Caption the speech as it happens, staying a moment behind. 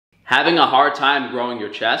Having a hard time growing your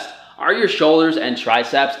chest? Are your shoulders and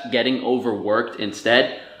triceps getting overworked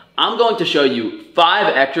instead? I'm going to show you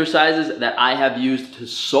 5 exercises that I have used to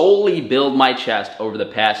solely build my chest over the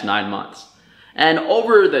past 9 months. And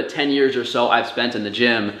over the 10 years or so I've spent in the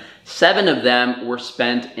gym, 7 of them were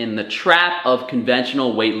spent in the trap of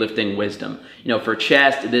conventional weightlifting wisdom. For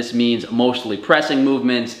chest, this means mostly pressing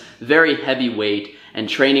movements, very heavy weight, and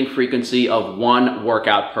training frequency of 1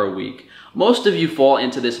 workout per week. Most of you fall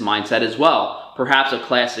into this mindset as well. Perhaps a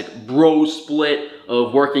classic bro split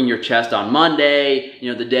of working your chest on Monday,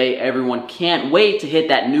 the day everyone can't wait to hit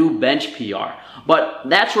that new bench PR. But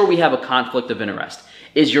that's where we have a conflict of interest.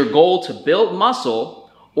 Is your goal to build muscle,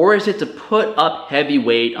 or is it to put up heavy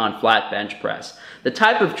weight on flat bench press? The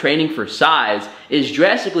type of training for size is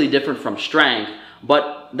drastically different from strength,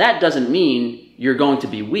 but that doesn't mean you're going to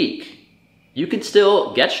be weak. You can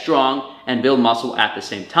still get strong and build muscle at the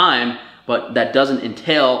same time, but that doesn't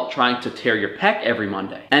entail trying to tear your pec every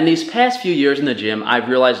Monday. And these past few years in the gym, I've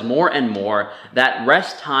realized more and more that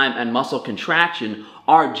rest time and muscle contraction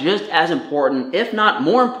are just as important, if not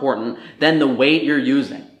more important, than the weight you're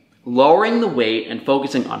using. Lowering the weight and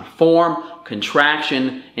focusing on form,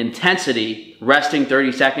 contraction, intensity, resting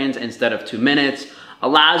 30 seconds instead of 2 minutes,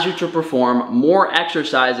 allows you to perform more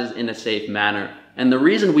exercises in a safe manner. And the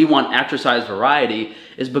reason we want exercise variety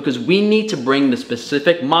is because we need to bring the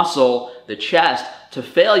specific muscle, the chest, to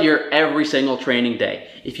failure every single training day.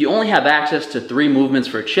 If you only have access to 3 movements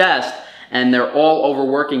for chest, and they're all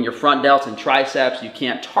overworking your front delts and triceps, you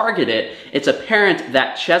can't target it, it's apparent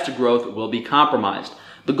that chest growth will be compromised.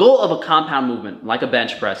 The goal of a compound movement, like a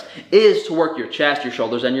bench press, is to work your chest, your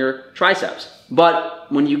shoulders, and your triceps.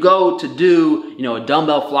 But when you go to do, a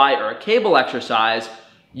dumbbell fly or a cable exercise,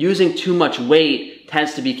 using too much weight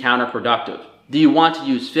tends to be counterproductive. Do you want to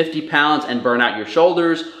use 50 pounds and burn out your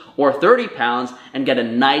shoulders, or 30 pounds and get a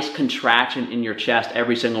nice contraction in your chest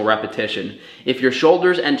every single repetition? If your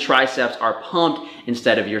shoulders and triceps are pumped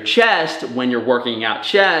instead of your chest when you're working out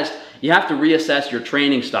chest, you have to reassess your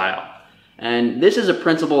training style. And this is a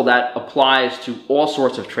principle that applies to all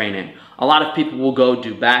sorts of training. A lot of people will go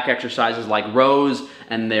do back exercises like rows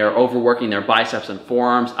and they're overworking their biceps and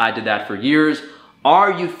forearms. I did that for years.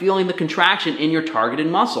 Are you feeling the contraction in your targeted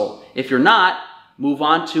muscle? If you're not, move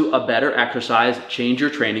on to a better exercise, change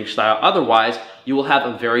your training style. Otherwise, you will have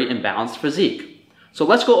a very imbalanced physique. So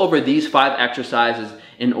let's go over these 5 exercises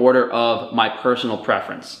in order of my personal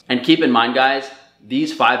preference. And keep in mind, guys,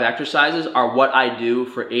 these 5 exercises are what I do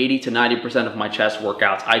for 80 to 90% of my chest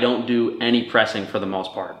workouts. I don't do any pressing for the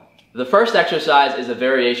most part. The first exercise is a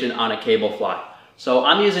variation on a cable fly. So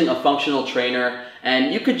I'm using a functional trainer,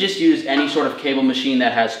 and you could just use any sort of cable machine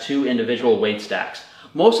that has 2 individual weight stacks.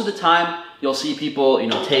 Most of the time, you'll see people,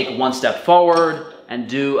 take 1 step forward and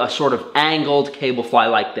do a sort of angled cable fly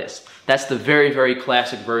like this. That's the very, very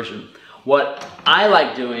classic version. What I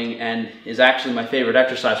like doing, and is actually my favorite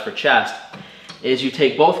exercise for chest, is you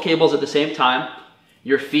take both cables at the same time,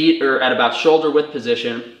 your feet are at about shoulder width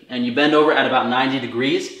position, and you bend over at about 90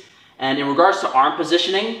 degrees. And in regards to arm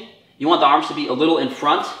positioning, you want the arms to be a little in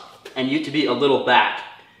front and you to be a little back.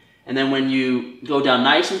 And then when you go down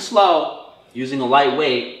nice and slow, using a light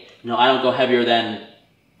weight, I don't go heavier than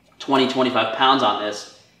 20, 25 pounds on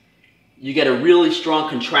this, you get a really strong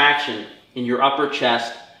contraction in your upper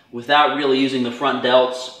chest without really using the front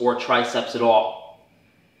delts or triceps at all.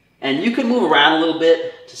 And you can move around a little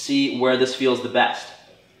bit to see where this feels the best.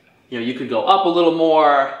 You could go up a little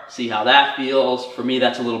more, see how that feels. For me,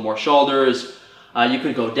 that's a little more shoulders. You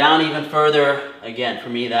could go down even further. Again, for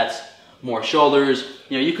me, that's more shoulders.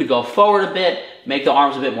 You could go forward a bit, make the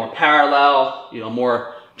arms a bit more parallel,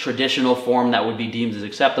 more traditional form that would be deemed as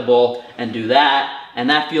acceptable, and do that. And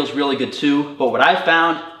that feels really good too. But what I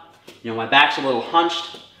found, my back's a little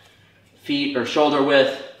hunched, feet or shoulder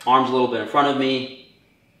width, arms a little bit in front of me,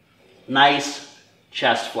 nice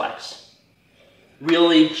chest flex.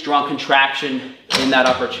 Really strong contraction in that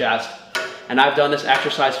upper chest. And I've done this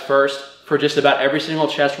exercise first for just about every single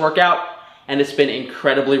chest workout, and it's been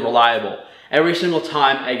incredibly reliable. Every single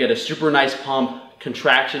time I get a super nice pump,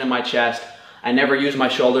 contraction in my chest. I never use my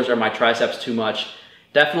shoulders or my triceps too much.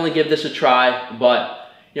 Definitely give this a try,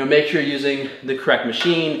 but make sure you're using the correct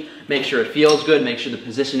machine, make sure it feels good, make sure the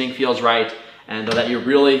positioning feels right, and that you're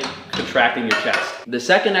really contracting your chest. The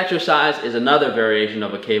second exercise is another variation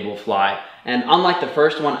of a cable fly. And unlike the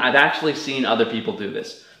first one, I've actually seen other people do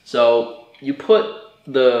this. So you put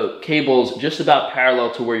the cables just about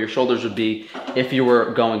parallel to where your shoulders would be if you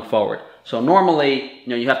were going forward. So normally,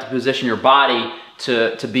 you have to position your body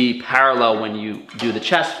to be parallel when you do the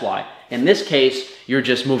chest fly. In this case, you're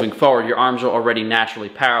just moving forward. Your arms are already naturally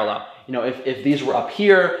parallel. you know, if these were up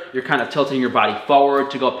here, you're kind of tilting your body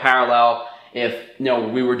forward to go parallel. If, you know,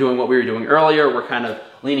 we were doing what we were doing earlier, we're kind of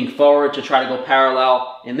leaning forward to try to go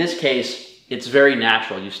parallel. In this case, it's very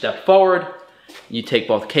natural. You step forward, you take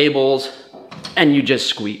both cables, and you just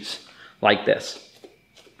squeeze like this.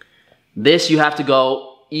 This, you have to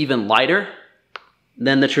go even lighter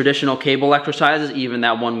than the traditional cable exercises, even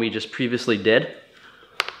that one we just previously did.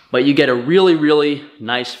 But you get a really, really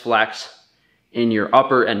nice flex in your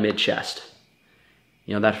upper and mid chest.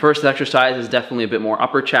 You know, that first exercise is definitely a bit more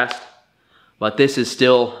upper chest, but this is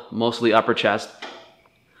still mostly upper chest,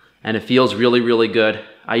 and it feels really, really good.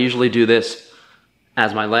 I usually do this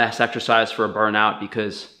as my last exercise for a burnout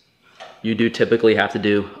because you do typically have to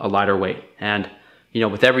do a lighter weight. And, you know,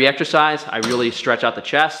 with every exercise, I really stretch out the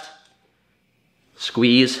chest,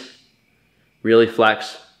 squeeze, really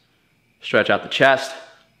flex, stretch out the chest,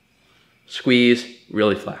 squeeze,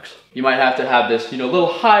 really flex. You might have to have this, you know, a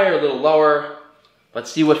little higher, a little lower, but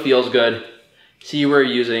see what feels good. See where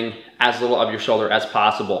you're using as little of your shoulder as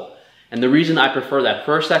possible. And the reason I prefer that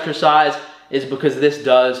first exercise is because this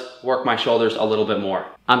does work my shoulders a little bit more.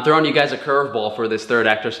 I'm throwing you guys a curveball for this third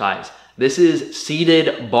exercise. This is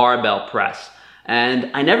seated barbell press. And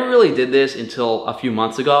I never really did this until a few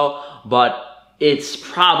months ago, but it's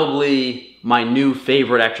probably my new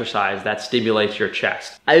favorite exercise that stimulates your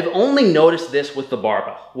chest. I've only noticed this with the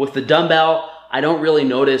barbell. With the dumbbell, I don't really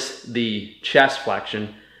notice the chest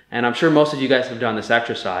flexion, and I'm sure most of you guys have done this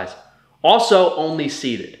exercise. Also, only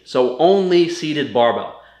seated. So only seated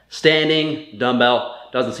barbell. Standing dumbbell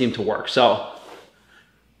doesn't seem to work. So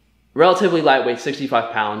relatively lightweight,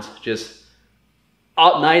 65 pounds, just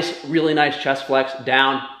up, nice, really nice chest flex,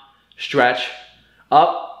 down, stretch,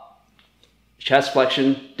 up, chest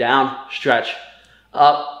flexion, down, stretch,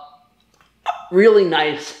 up. Really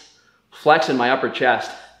nice flex in my upper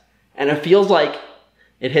chest. And it feels like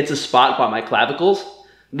it hits a spot by my clavicles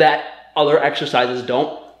that other exercises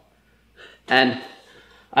don't. And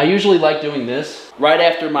I usually like doing this right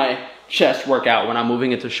after my chest workout when I'm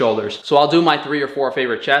moving into shoulders. So I'll do my 3 or 4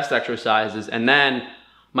 favorite chest exercises, and then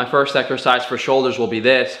my first exercise for shoulders will be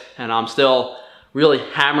this, and I'm still really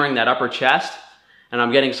hammering that upper chest, and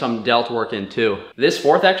I'm getting some delt work in too. This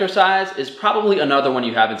fourth exercise is probably another one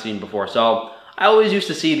you haven't seen before. So I always used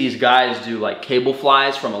to see these guys do like cable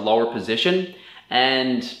flies from a lower position,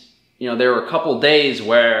 and you know, there were a couple days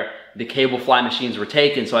where the cable fly machines were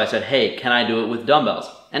taken, so I said, hey, can I do it with dumbbells?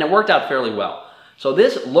 And it worked out fairly well. So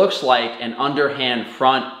this looks like an underhand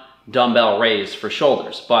front dumbbell raise for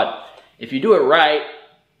shoulders, but if you do it right,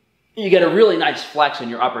 you get a really nice flex in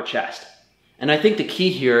your upper chest. And I think the key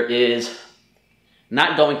here is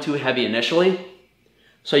not going too heavy initially,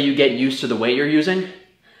 so you get used to the weight you're using.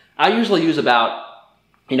 I usually use about,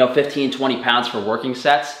 15, 20 pounds for working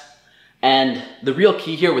sets. And the real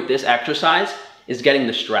key here with this exercise is getting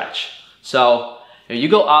the stretch. So you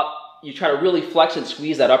go up, you try to really flex and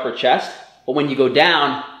squeeze that upper chest, but when you go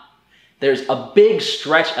down, there's a big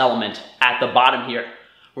stretch element at the bottom here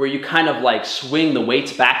where you kind of like swing the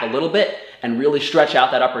weights back a little bit and really stretch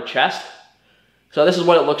out that upper chest. So this is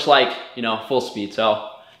what it looks like, full speed. So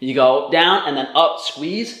you go down and then up,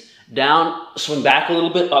 squeeze, down, swing back a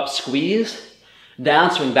little bit, up, squeeze,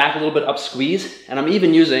 down, swing back a little bit, up, squeeze. And I'm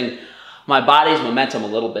even using my body's momentum a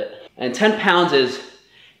little bit. And 10 pounds is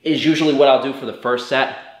usually what I'll do for the first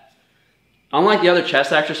set. Unlike the other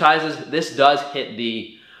chest exercises, this does hit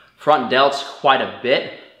the front delts quite a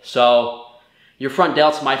bit. So your front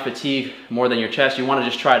delts might fatigue more than your chest. You want to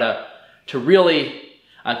just try to really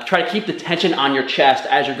try to keep the tension on your chest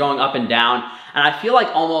as you're going up and down. And I feel like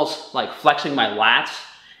almost like flexing my lats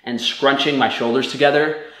and scrunching my shoulders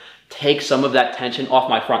together takes some of that tension off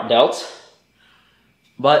my front delts.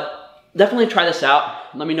 But definitely try this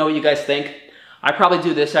out. Let me know what you guys think. I probably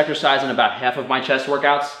do this exercise in about half of my chest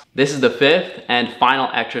workouts. This is the fifth and final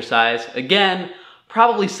exercise. Again,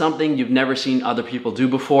 probably something you've never seen other people do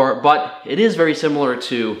before, but it is very similar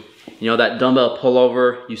to, that dumbbell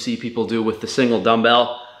pullover you see people do with the single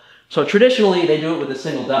dumbbell. So traditionally they do it with a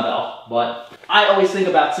single dumbbell, but I always think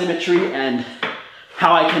about symmetry and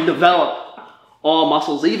how I can develop all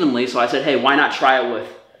muscles evenly. So I said, hey, why not try it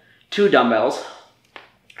with 2 dumbbells?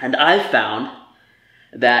 And I've found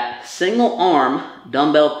that single arm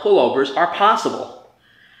dumbbell pullovers are possible.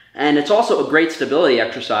 And it's also a great stability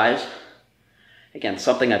exercise. Again,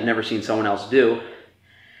 something I've never seen someone else do.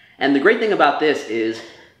 And the great thing about this is,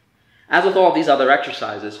 as with all these other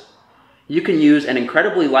exercises, you can use an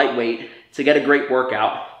incredibly light weight to get a great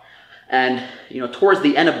workout. And, towards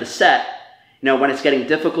the end of the set, when it's getting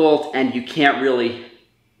difficult and you can't really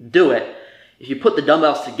do it, if you put the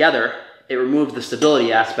dumbbells together, it removes the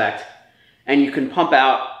stability aspect, and you can pump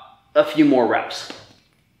out a few more reps.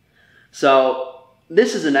 So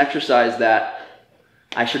this is an exercise that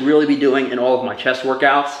I should really be doing in all of my chest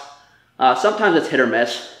workouts. Sometimes it's hit or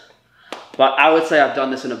miss, but I would say I've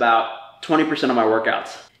done this in about 20% of my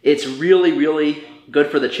workouts. It's really, really good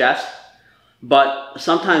for the chest, but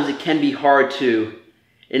sometimes it can be hard to,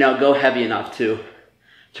 go heavy enough to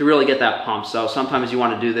really get that pump. So sometimes you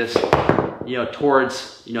want to do this,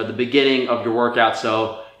 towards, the beginning of your workout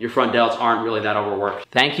so your front delts aren't really that overworked.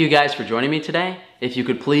 Thank you guys for joining me today. If you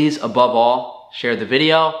could please, above all, share the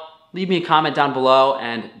video, leave me a comment down below,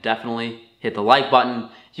 and definitely hit the like button.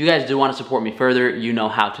 If you guys do want to support me further, you know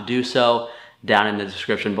how to do so down in the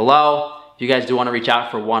description below. If you guys do want to reach out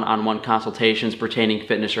for one-on-one consultations pertaining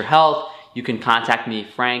fitness or health, you can contact me,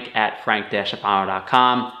 Frank, at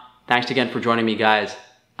frank-aparo.com. Thanks again for joining me, guys.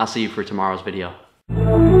 I'll see you for tomorrow's video.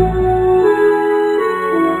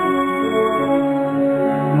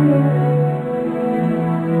 Thank you.